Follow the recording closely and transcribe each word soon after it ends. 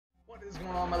What is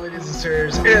going on, my ladies and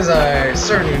sirs? It is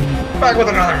SirNewton back with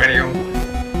another video,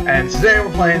 and today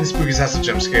we're playing Spooky Sasa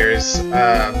Jump Scares.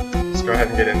 Let's go ahead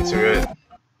and get into it.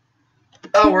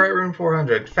 Oh, we're at room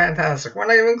 400. Fantastic. We're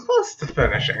not even close to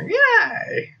finishing.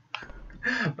 Yay!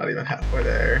 Not even halfway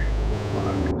there.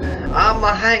 I'm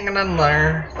hanging in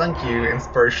there. Thank you,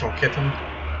 inspirational kitten.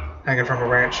 Hanging from a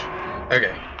branch.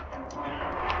 Okay.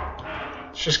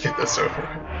 Let's just get this over.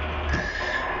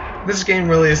 This game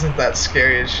really isn't that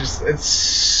scary, it's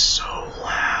so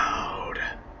loud.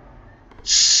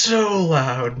 So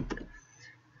loud.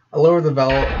 I lowered the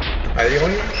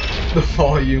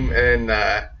volume in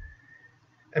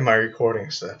my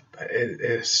recording stuff, but it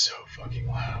is so fucking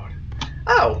loud.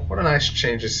 Oh, what a nice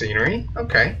change of scenery.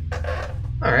 Okay.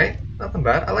 Alright, nothing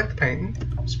bad. I like the painting.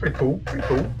 It's pretty cool,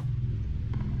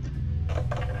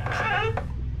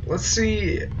 Let's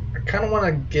see, I kinda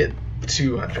wanna get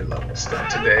 200 levels done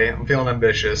today. I'm feeling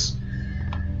ambitious.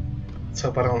 Let's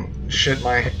hope I don't shit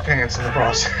my pants in the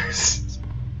process.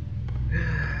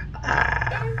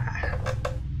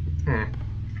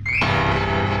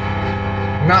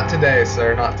 Not today,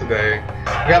 sir, not today.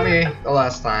 You got me the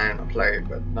last time I played,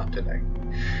 but not today.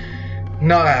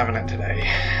 Not having it today.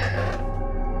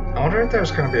 I wonder if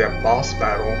there's gonna be a boss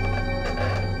battle.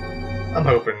 I'm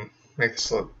hoping. Make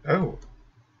this look. Oh.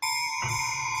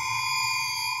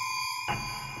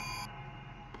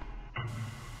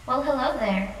 Well, hello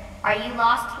there. Are you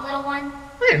lost, little one?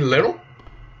 Hey, little.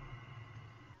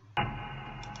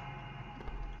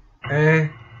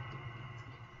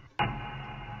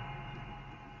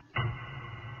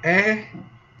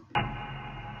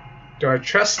 Do I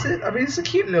trust it? I mean, it's a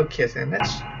cute little kitten.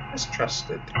 Let's trust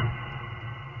it.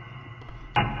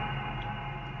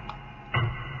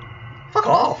 Fuck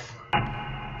off.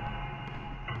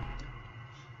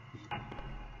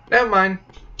 Never mind.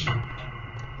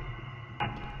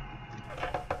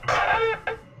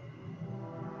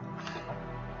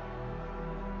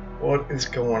 What is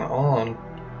going on?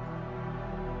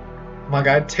 My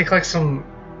God, take like some...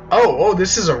 Oh,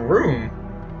 this is a room.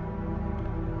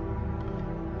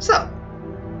 What's up?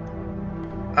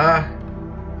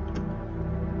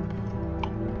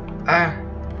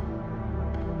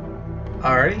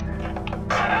 Alrighty.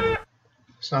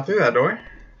 It's not through that door.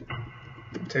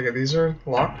 Take it, these are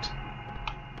locked.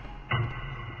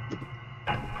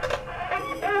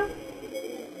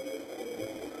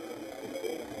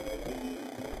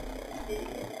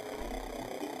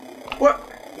 What?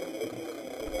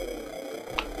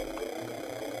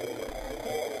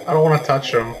 I don't want to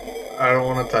touch him. I don't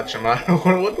want to touch him. I don't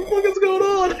want. What the fuck is going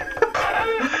on?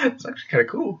 It's actually kind of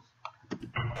cool.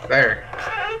 There.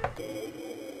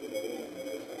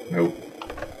 Nope.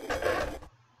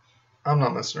 I'm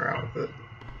not messing around with it.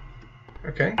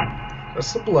 Okay.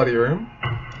 That's the bloody room.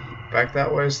 Back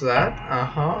that way is that.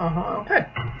 Okay.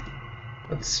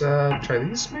 Let's try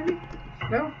these maybe?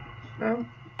 No? No?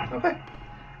 Okay.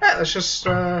 Alright, let's just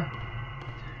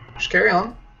carry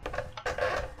on.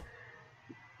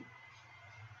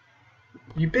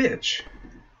 You bitch.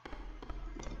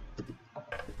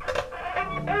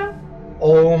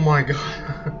 Oh my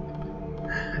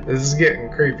God. This is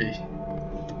getting creepy.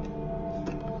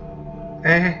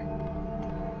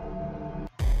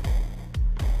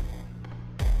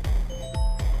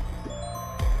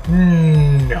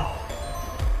 No.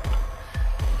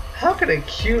 How could a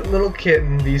cute little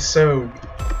kitten be so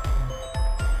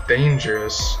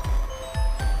dangerous?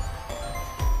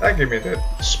 That gave me the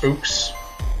spooks.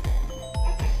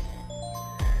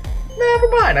 Never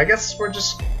mind, I guess we're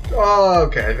just... Oh,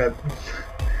 okay, that...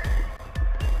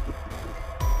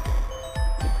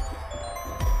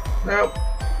 Nope.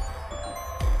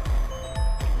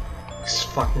 These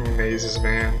fucking mazes,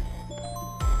 man.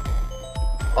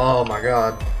 Oh my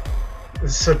God.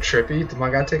 This is so trippy. Did my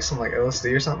guy take some, like,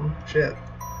 LSD or something? Shit.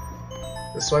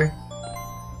 This way?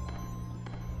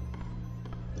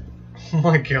 Oh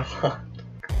my God.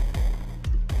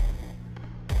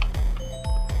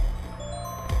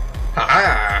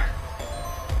 Ha!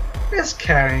 This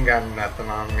cat ain't got nothing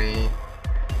on me.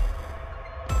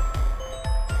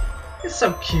 It's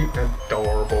so cute and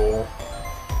adorable.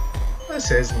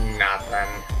 This is nothing.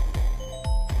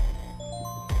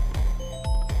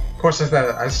 Of course,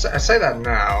 I say that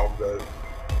now, but...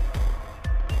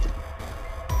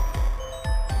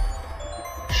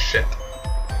 Shit.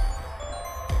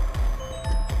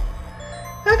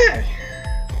 Okay.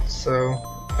 So,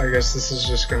 I guess this is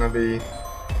just gonna be...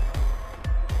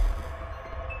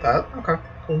 That? Okay,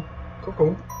 cool.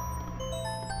 Cool.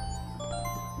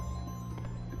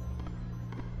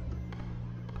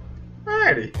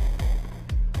 Alrighty.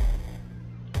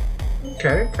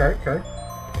 Okay.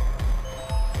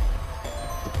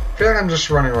 feel like I'm just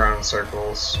running around in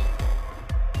circles.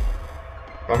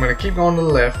 But I'm gonna keep going to the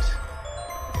left.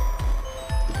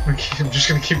 I'm just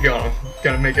gonna keep going.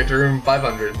 Gotta make it to room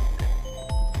 500.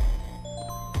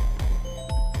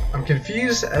 I'm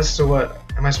confused as to what...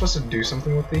 Am I supposed to do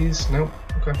something with these? Nope.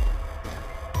 Okay.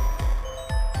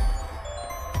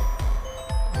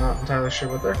 Not entirely sure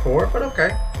what they're for, but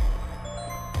okay.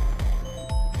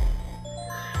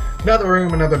 Another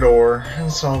room, another door.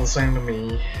 It's all the same to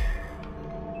me.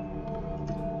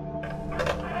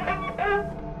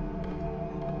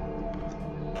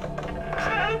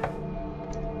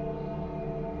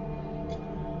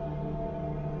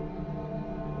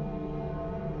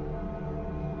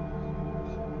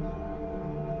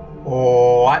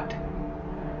 What?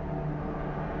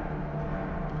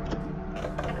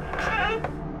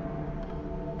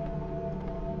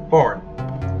 Forward.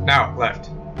 Now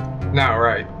left. Now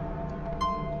right.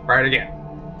 Right again.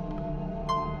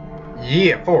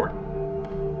 Yeah, forward.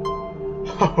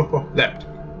 Left.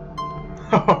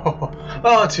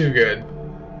 Oh, too good.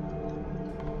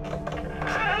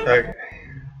 Okay.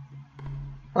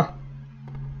 Huh.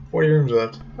 40 rooms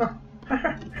left. Huh.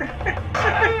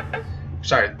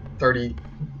 Sorry,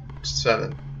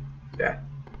 37. Yeah.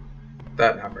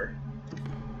 That number.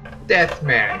 Death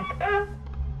Man.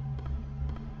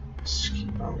 Just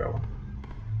keep on going.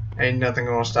 Ain't nothing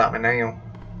gonna stop me now.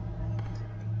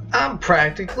 I'm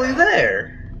practically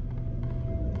there.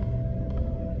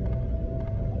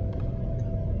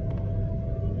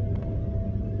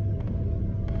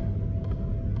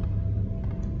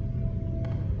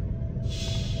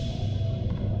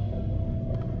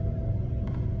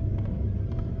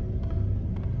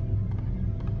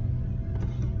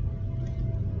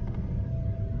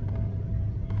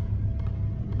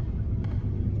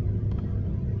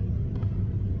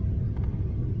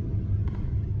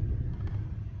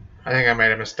 I think I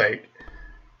made a mistake.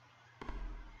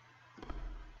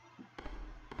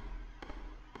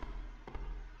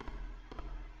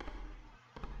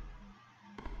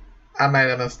 I made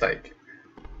a mistake.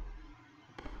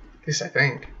 At least I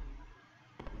think.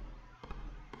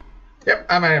 Yep,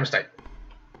 I made a mistake.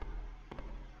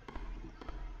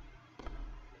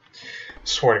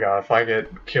 Swear to God, if I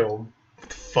get killed,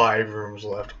 5 rooms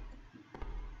left.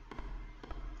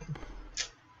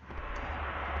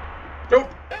 Nope.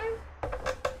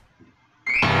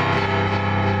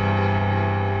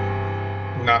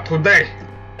 Not today.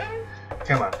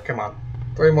 Come on, come on.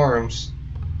 3 more rooms.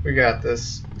 We got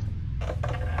this.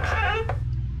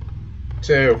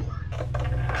 2.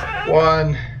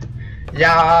 1.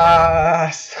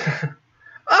 Yes.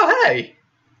 Oh hey.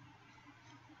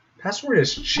 Password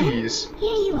is cheese. Here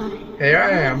you are. Here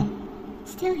I am.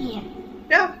 Still here.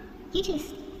 Yeah. You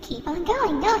just keep on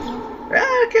going, don't you?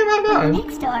 Yeah, keep on going. The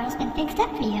next door has been fixed up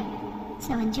for you.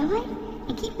 So enjoy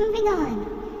and keep moving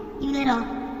on. You little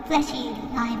fleshy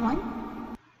live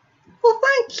one. Well,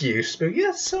 thank you, Spooky.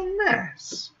 That's so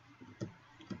nice.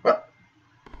 What?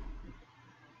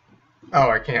 Oh,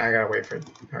 I can't. I gotta wait for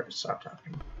her to stop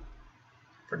talking.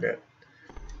 Forget.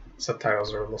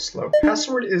 Subtitles are a little slow.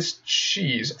 Password is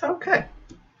cheese. Okay.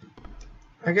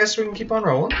 I guess we can keep on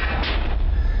rolling.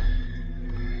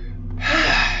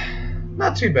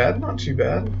 Not too bad. Not too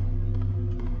bad.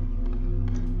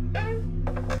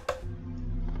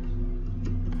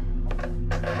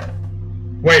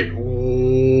 Wait.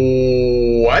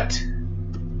 What?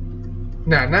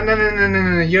 No, no, no, no, no, no,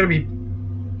 no. You gotta be...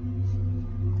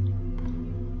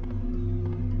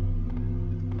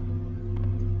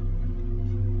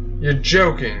 You're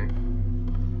joking.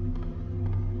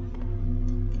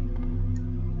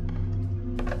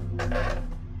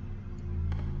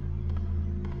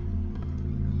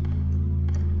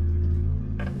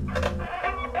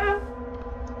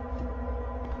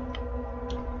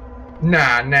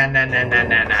 Nah, nah, nah, nah, nah,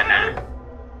 nah, nah, nah.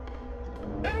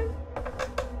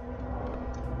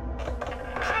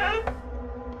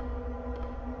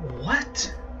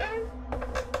 What?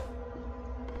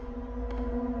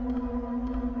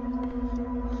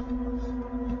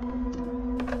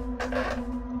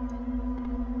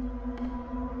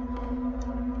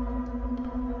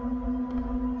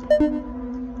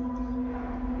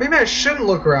 Maybe I shouldn't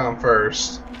look around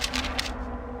first.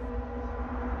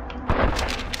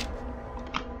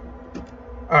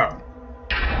 Oh.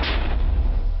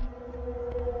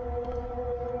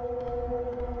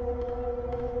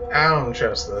 I don't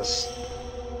trust this.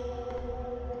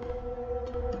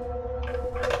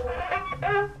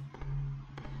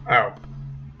 Oh.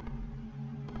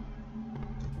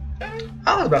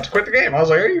 I was about to quit the game. I was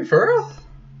like, are you for real?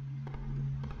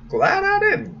 Glad I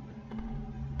didn't.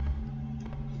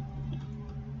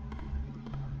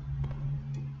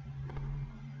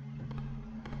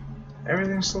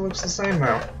 Everything still looks the same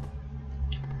now.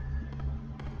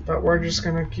 But we're just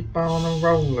gonna keep on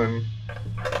rolling.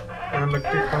 And keep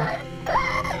on.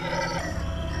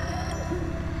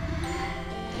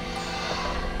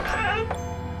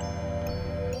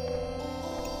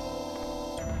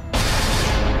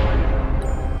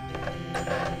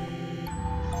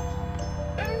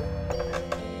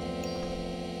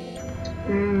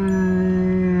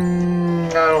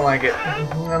 I don't like it. I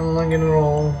don't like it at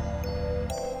all.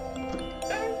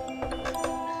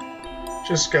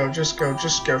 Just go, just go,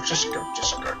 just go, just go,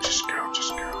 just go, just go,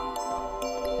 just go.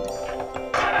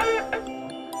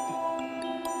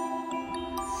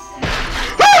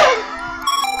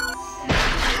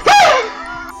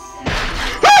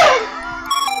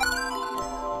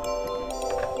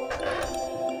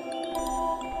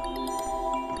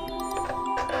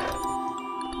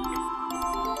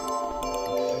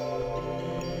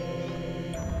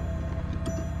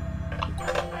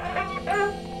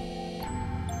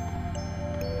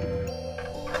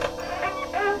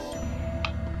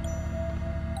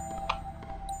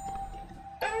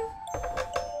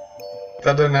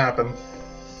 That didn't happen.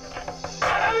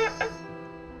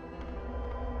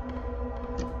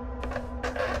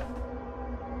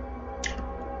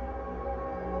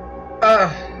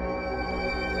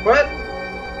 What?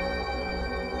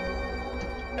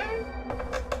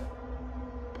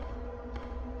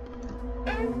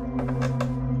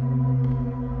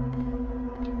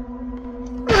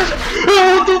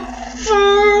 What the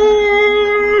fuck?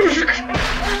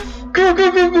 Go,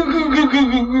 go, go, go, go, go, go,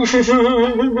 go.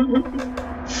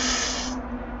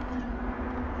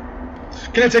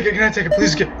 Can I take it? Can I take it?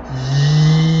 Please get.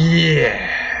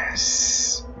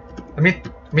 Yes. Let me.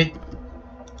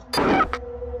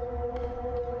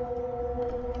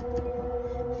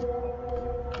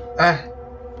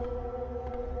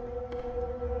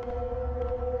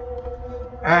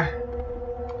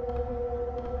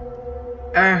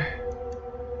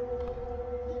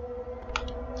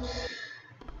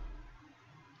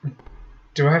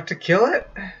 Do I have to kill it?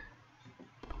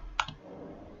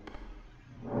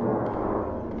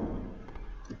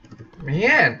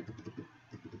 Man.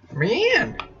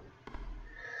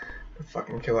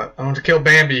 Fucking kill it. I want to kill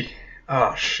Bambi.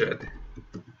 Oh shit.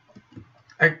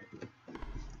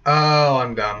 Oh,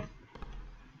 I'm done.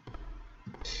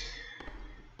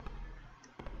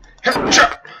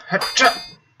 Hatcha! Hatcha!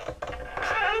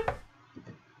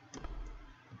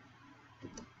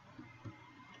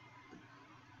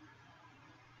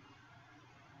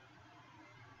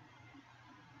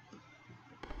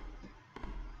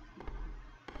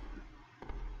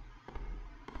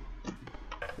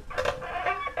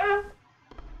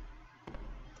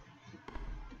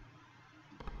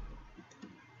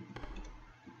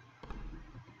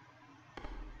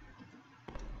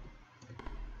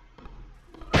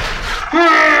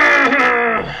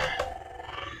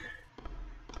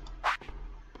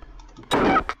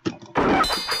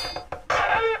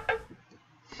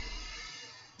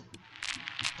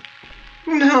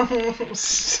 No,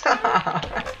 stop.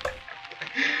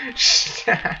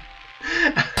 Stop.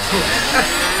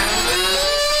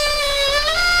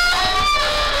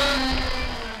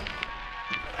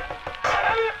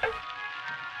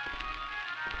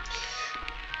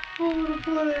 Oh,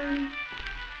 play.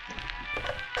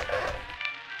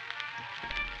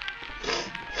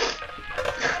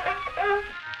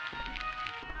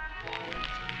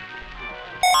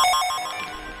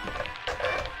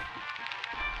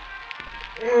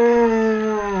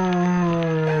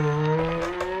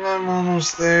 I'm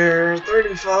almost there.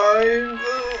 35.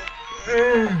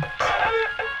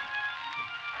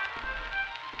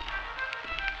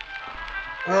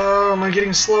 Oh, am I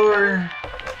getting slower?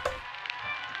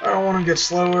 I don't want to get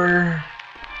slower.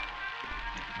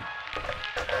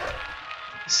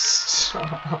 Stop.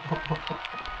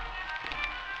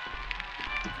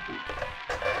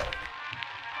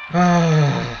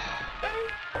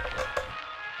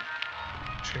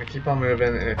 Just gonna keep on moving,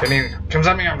 and if anything comes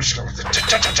at me, I'm just gonna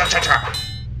cha-cha-cha-cha-cha.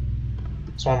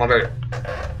 That's what I'm gonna do.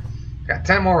 Got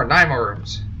 10 more, 9 more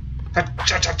rooms.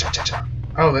 Cha-cha-cha-cha-cha.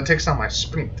 Oh, that takes down my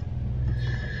sprint.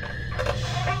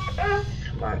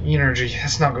 My energy,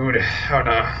 that's not good. Oh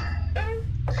no.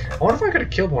 I wonder if I could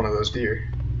have killed one of those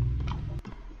deer.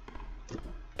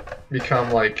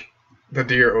 Become like the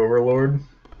deer overlord.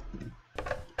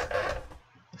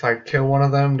 If I kill one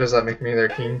of them, does that make me their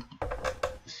king?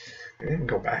 Maybe I can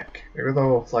go back. Maybe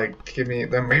they'll like give me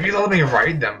them. Maybe they'll let me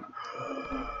ride them.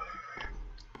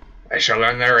 I shall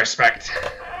earn their respect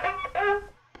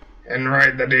and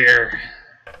ride the deer.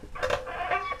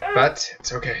 But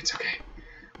it's okay. It's okay.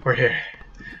 We're here.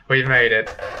 We made it.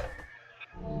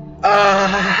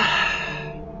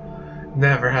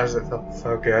 Never has it felt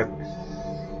so good.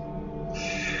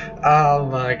 Oh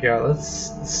my god,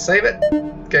 let's save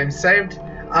it. Game saved.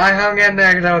 I hung in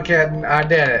there, no kidding. I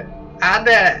did it. I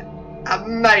did it. I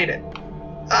made it.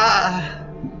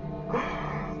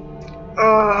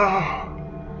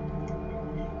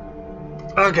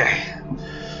 Okay.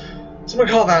 So I'm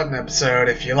gonna call that an episode.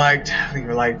 If you liked, leave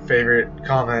a like, favorite,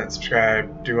 comment,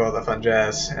 subscribe, do all the fun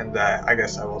jazz, and I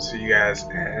guess I will see you guys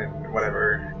in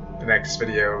whatever the next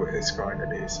video is going to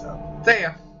be. So, see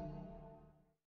ya!